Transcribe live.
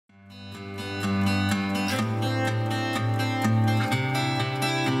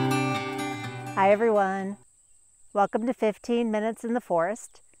Hi everyone. Welcome to 15 Minutes in the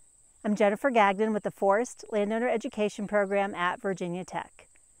Forest. I'm Jennifer Gagnon with the Forest Landowner Education Program at Virginia Tech.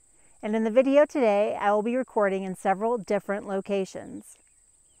 And in the video today, I will be recording in several different locations.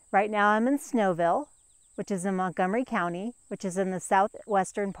 Right now I'm in Snowville, which is in Montgomery County, which is in the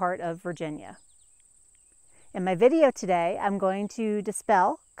southwestern part of Virginia. In my video today, I'm going to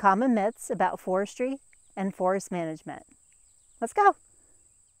dispel common myths about forestry and forest management. Let's go.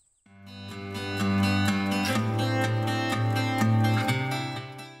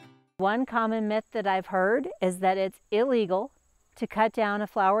 One common myth that I've heard is that it's illegal to cut down a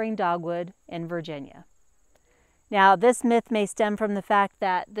flowering dogwood in Virginia. Now, this myth may stem from the fact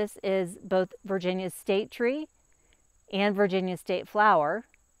that this is both Virginia's state tree and Virginia's state flower,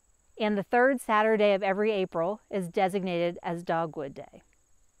 and the third Saturday of every April is designated as Dogwood Day.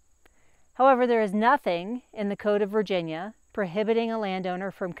 However, there is nothing in the Code of Virginia prohibiting a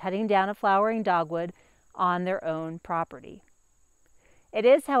landowner from cutting down a flowering dogwood on their own property. It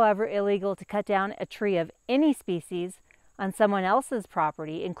is, however, illegal to cut down a tree of any species on someone else's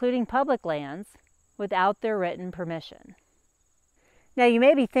property, including public lands, without their written permission. Now, you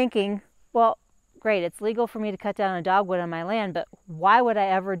may be thinking, well, great, it's legal for me to cut down a dogwood on my land, but why would I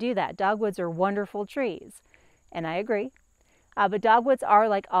ever do that? Dogwoods are wonderful trees, and I agree. But dogwoods are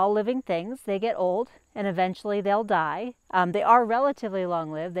like all living things. They get old, and eventually they'll die. They are relatively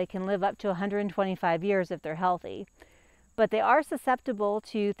long-lived. They can live up to 125 years if they're healthy. But they are susceptible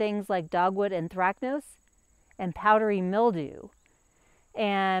to things like dogwood anthracnose and powdery mildew.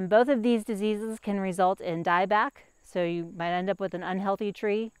 And both of these diseases can result in dieback, so you might end up with an unhealthy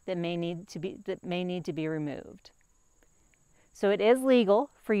tree that may need to be removed. So it is legal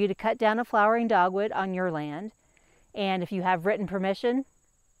for you to cut down a flowering dogwood on your land, and if you have written permission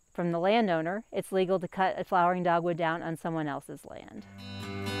from the landowner, it's legal to cut a flowering dogwood down on someone else's land.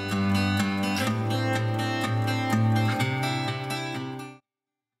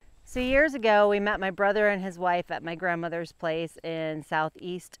 So years ago, we met my brother and his wife at my grandmother's place in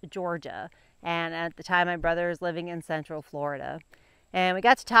southeast Georgia. And at the time, my brother was living in central Florida. And we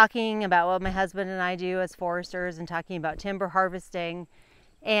got to talking about what my husband and I do as foresters and talking about timber harvesting.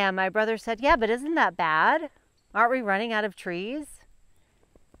 And my brother said, yeah, but isn't that bad? Aren't we running out of trees?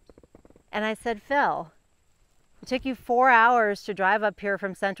 And I said, Phil, it took you 4 hours to drive up here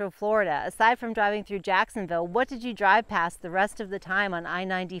from central Florida. Aside from driving through Jacksonville, what did you drive past the rest of the time on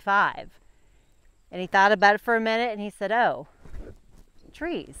I-95? And he thought about it for a minute and he said, oh,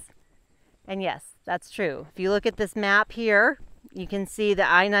 trees. And yes, that's true. If you look at this map here, you can see the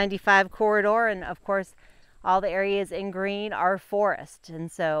I-95 corridor, and of course, all the areas in green are forest.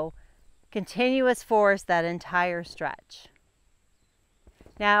 And so, continuous forest that entire stretch.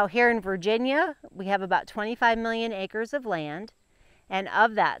 Now, here in Virginia, we have about 25 million acres of land, and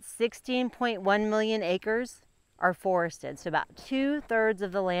of that, 16.1 million acres are forested. So about 2/3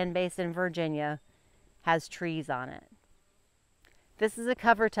 of the land base in Virginia has trees on it. This is a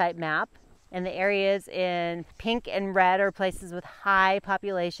cover type map, and the areas in pink and red are places with high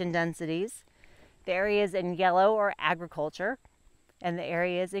population densities. The areas in yellow are agriculture, and the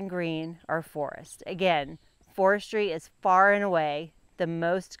areas in green are forest. Again, forestry is far and away the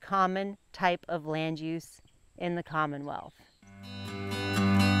most common type of land use in the Commonwealth.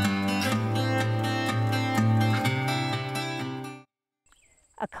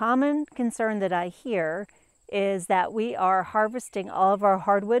 A common concern that I hear is that we are harvesting all of our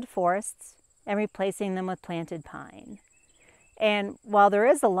hardwood forests and replacing them with planted pine. And while there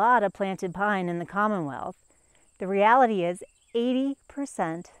is a lot of planted pine in the Commonwealth, the reality is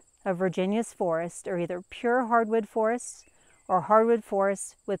 80% of Virginia's forests are either pure hardwood forests or hardwood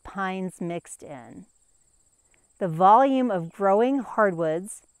forests with pines mixed in. The volume of growing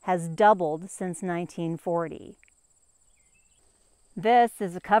hardwoods has doubled since 1940. This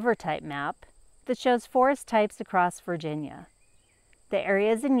is a cover type map that shows forest types across Virginia. The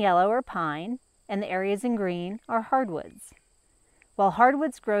areas in yellow are pine, and the areas in green are hardwoods. While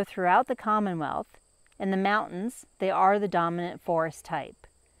hardwoods grow throughout the Commonwealth, in the mountains, they are the dominant forest type.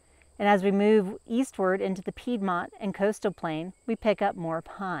 And as we move eastward into the Piedmont and coastal plain, we pick up more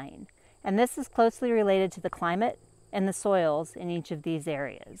pine. And this is closely related to the climate and the soils in each of these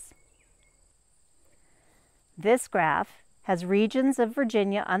areas. This graph has regions of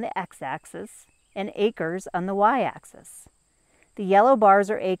Virginia on the x-axis and acres on the y-axis. The yellow bars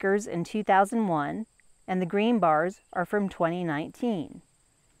are acres in 2001, and the green bars are from 2019.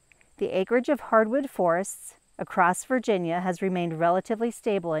 The acreage of hardwood forests across Virginia has remained relatively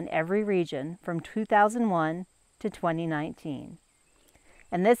stable in every region from 2001 to 2019.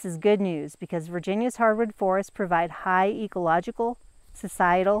 And this is good news because Virginia's hardwood forests provide high ecological,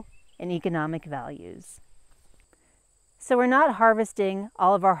 societal, and economic values. So we're not harvesting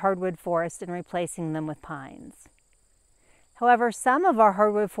all of our hardwood forests and replacing them with pines. However, some of our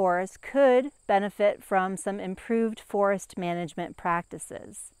hardwood forests could benefit from some improved forest management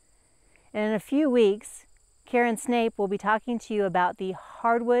practices. And in a few weeks, Karen Snape will be talking to you about the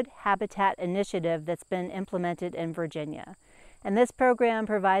Hardwood Habitat Initiative that's been implemented in Virginia. And this program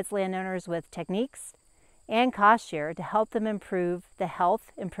provides landowners with techniques and cost share to help them improve the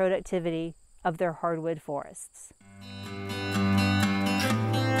health and productivity of their hardwood forests.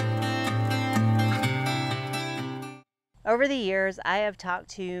 Over the years, I have talked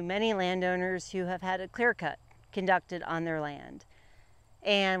to many landowners who have had a clear cut conducted on their land.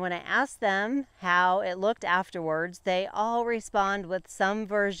 And when I asked them how it looked afterwards, they all respond with some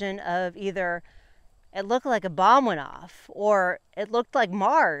version of either it looked like a bomb went off or it looked like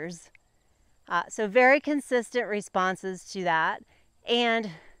Mars. So very consistent responses to that.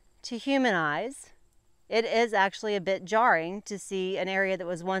 And to human eyes, it is actually a bit jarring to see an area that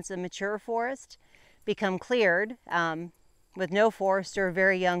was once a mature forest become cleared with no forest or a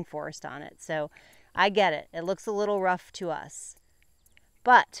very young forest on it. So I get it. It looks a little rough to us.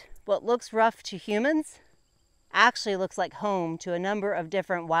 But what looks rough to humans actually looks like home to a number of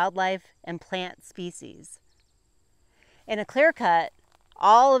different wildlife and plant species. In a clear cut,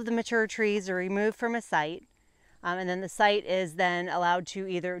 all of the mature trees are removed from a site, and then the site is then allowed to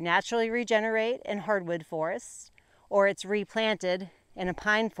either naturally regenerate in hardwood forests, or it's replanted in a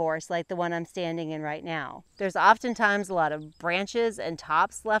pine forest like the one I'm standing in right now. There's oftentimes a lot of branches and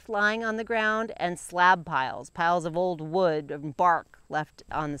tops left lying on the ground and slab piles of old wood and bark left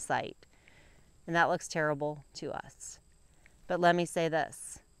on the site. And that looks terrible to us. But let me say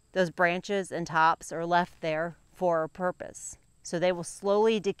this, those branches and tops are left there for a purpose. So they will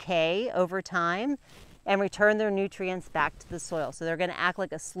slowly decay over time and return their nutrients back to the soil. So they're going to act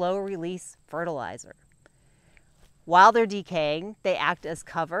like a slow release fertilizer. While they're decaying, they act as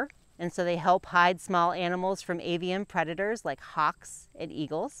cover, and so they help hide small animals from avian predators like hawks and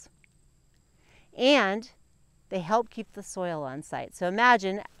eagles. And they help keep the soil on site. So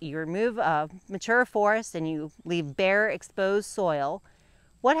imagine you remove a mature forest and you leave bare, exposed soil.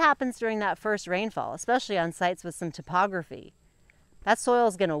 What happens during that first rainfall, especially on sites with some topography? That soil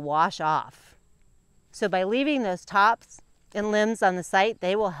is going to wash off. So by leaving those tops and limbs on the site,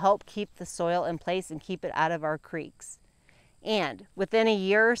 they will help keep the soil in place and keep it out of our creeks. And within a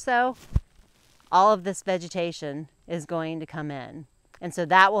year or so, all of this vegetation is going to come in. And so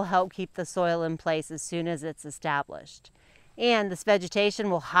that will help keep the soil in place as soon as it's established. And this vegetation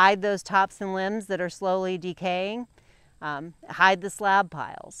will hide those tops and limbs that are slowly decaying, hide the slab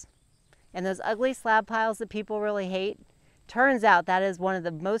piles. And those ugly slab piles that people really hate, turns out that is one of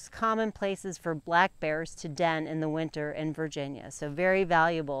the most common places for black bears to den in the winter in Virginia. So very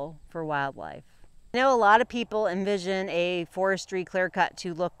valuable for wildlife. I know a lot of people envision a forestry clear cut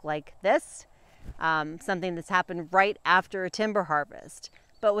to look like this, something that's happened right after a timber harvest,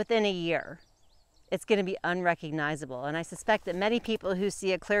 but within a year, it's going to be unrecognizable. And I suspect that many people who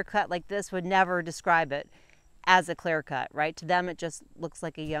see a clear cut like this would never describe it as a clear cut, right? To them, it just looks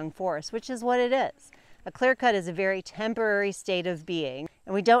like a young forest, which is what it is. A clear cut is a very temporary state of being,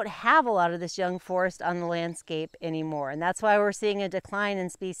 and we don't have a lot of this young forest on the landscape anymore. And that's why we're seeing a decline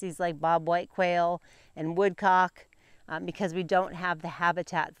in species like bobwhite quail and woodcock, because we don't have the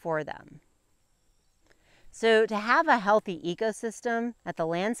habitat for them. So to have a healthy ecosystem at the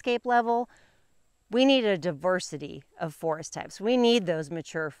landscape level, we need a diversity of forest types. We need those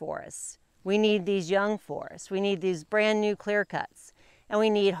mature forests. We need these young forests. We need these brand new clear cuts. And we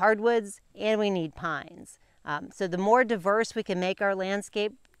need hardwoods and we need pines. So the more diverse we can make our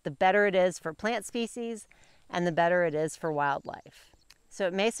landscape, the better it is for plant species and the better it is for wildlife. So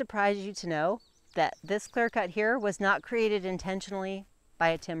it may surprise you to know that this clear cut here was not created intentionally by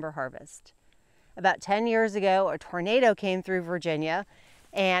a timber harvest. About 10 years ago, a tornado came through Virginia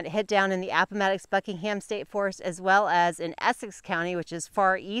and hit down in the Appomattox-Buckingham State Forest as well as in Essex County, which is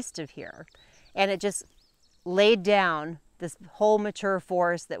far east of here. And it just laid down this whole mature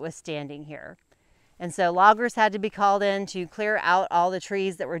forest that was standing here. And so loggers had to be called in to clear out all the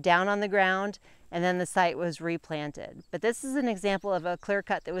trees that were down on the ground, and then the site was replanted. But this is an example of a clear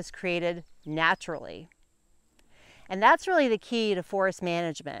cut that was created naturally. And that's really the key to forest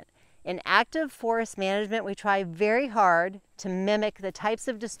management. In active forest management, we try very hard to mimic the types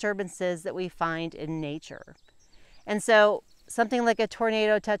of disturbances that we find in nature. And so something like a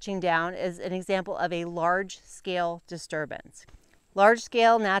tornado touching down is an example of a large-scale disturbance.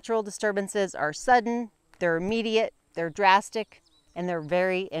 Large-scale natural disturbances are sudden, they're immediate, they're drastic, and they're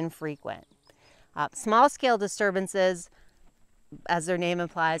very infrequent. Small-scale disturbances as their name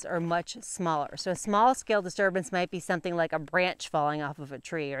implies, are much smaller. So a small scale disturbance might be something like a branch falling off of a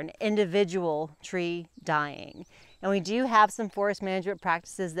tree or an individual tree dying. And we do have some forest management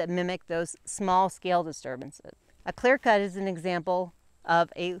practices that mimic those small scale disturbances. A clear cut is an example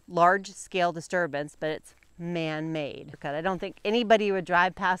of a large scale disturbance, but it's man-made. I don't think anybody would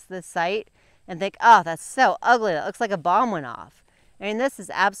drive past this site and think, oh, that's so ugly, that looks like a bomb went off. I mean, this is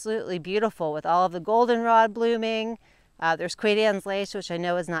absolutely beautiful with all of the goldenrod blooming. There's Quaidam's lace, which I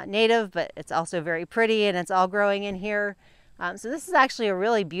know is not native, but it's also very pretty, and it's all growing in here. So this is actually a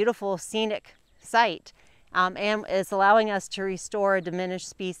really beautiful scenic site, and it's allowing us to restore a diminished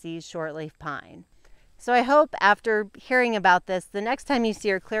species, shortleaf pine. So I hope after hearing about this, the next time you see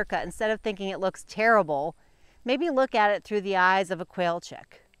a clear cut, instead of thinking it looks terrible, maybe look at it through the eyes of a quail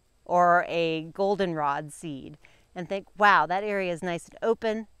chick or a goldenrod seed and think, wow, that area is nice and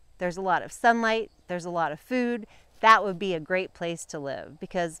open. There's a lot of sunlight. There's a lot of food. That would be a great place to live,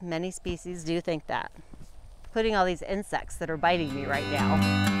 because many species do think that, including all these insects that are biting me right now.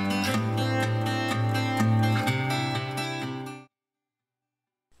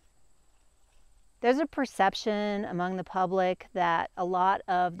 There's a perception among the public that a lot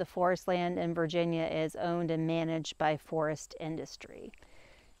of the forest land in Virginia is owned and managed by forest industry.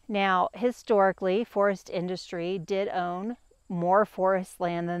 Now, historically, forest industry did own more forest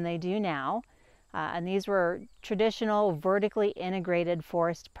land than they do now. And these were traditional vertically integrated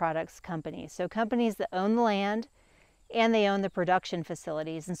forest products companies. So companies that own the land and they own the production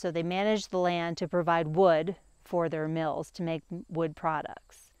facilities. And so they manage the land to provide wood for their mills to make wood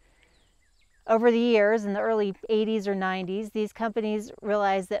products. Over the years, in the early 80s or 90s, these companies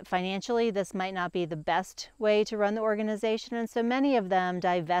realized that financially this might not be the best way to run the organization. And so many of them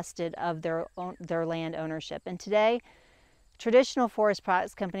divested of their land ownership. And today, traditional forest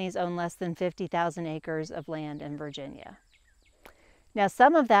products companies own less than 50,000 acres of land in Virginia. Now,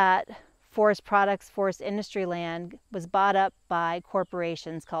 some of that forest products, forest industry land was bought up by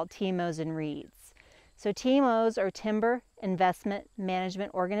corporations called TIMOs and REITs. So TIMOs are timber investment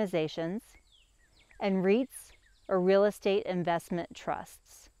management organizations, and REITs are real estate investment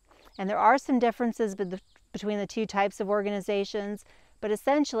trusts. And there are some differences between the two types of organizations, but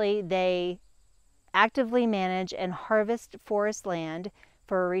essentially they actively manage and harvest forest land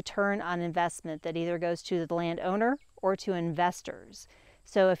for a return on investment that either goes to the landowner or to investors.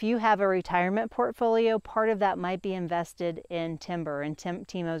 So if you have a retirement portfolio, part of that might be invested in timber and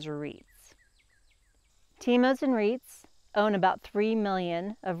TIMOs or REITs. TIMOs and REITs own about 3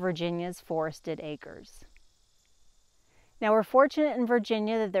 million of Virginia's forested acres. Now, we're fortunate in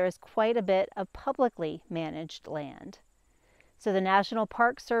Virginia that there is quite a bit of publicly managed land. So the National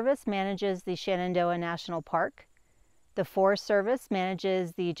Park Service manages the Shenandoah National Park. The Forest Service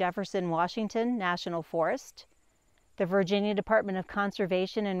manages the Jefferson Washington National Forest. The Virginia Department of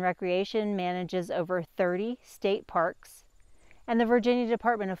Conservation and Recreation manages over 30 state parks. And the Virginia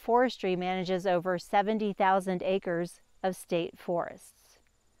Department of Forestry manages over 70,000 acres of state forests.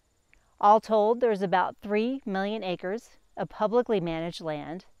 All told, there's about 3 million acres of publicly managed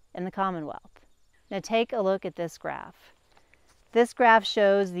land in the Commonwealth. Now take a look at this graph. This graph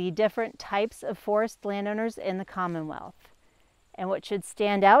shows the different types of forest landowners in the Commonwealth. And what should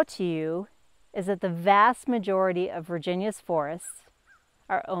stand out to you is that the vast majority of Virginia's forests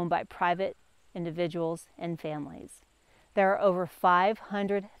are owned by private individuals and families. There are over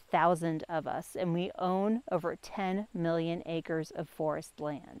 500,000 of us, and we own over 10 million acres of forest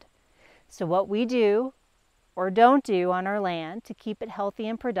land. So what we do or don't do on our land to keep it healthy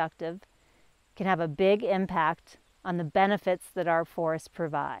and productive can have a big impact on the benefits that our forests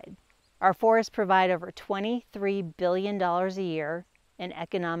provide. Our forests provide over $23 billion a year in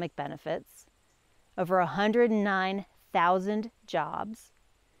economic benefits, over 109,000 jobs,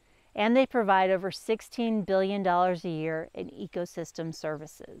 and they provide over $16 billion a year in ecosystem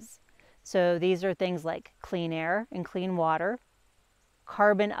services. So these are things like clean air and clean water,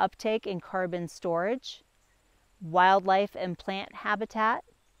 carbon uptake and carbon storage, wildlife and plant habitat,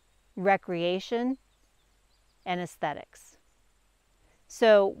 recreation, and aesthetics.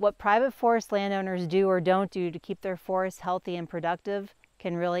 So what private forest landowners do or don't do to keep their forests healthy and productive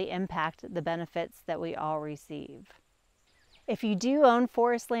can really impact the benefits that we all receive. If you do own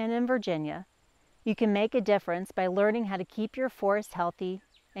forest land in Virginia, you can make a difference by learning how to keep your forest healthy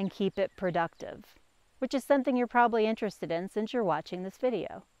and keep it productive, which is something you're probably interested in since you're watching this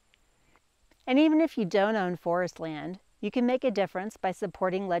video. And even if you don't own forest land, you can make a difference by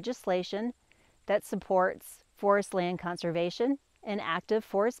supporting legislation that supports forest land conservation and active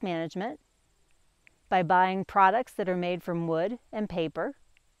forest management, by buying products that are made from wood and paper,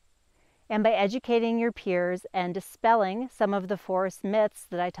 and by educating your peers and dispelling some of the forest myths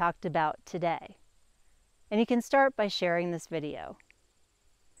that I talked about today. And you can start by sharing this video.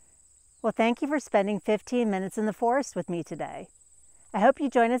 Well, thank you for spending 15 minutes in the forest with me today. I hope you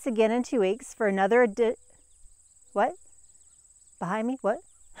join us again in 2 weeks for another What? Behind me? What?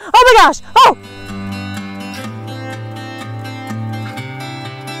 Oh my gosh! Oh!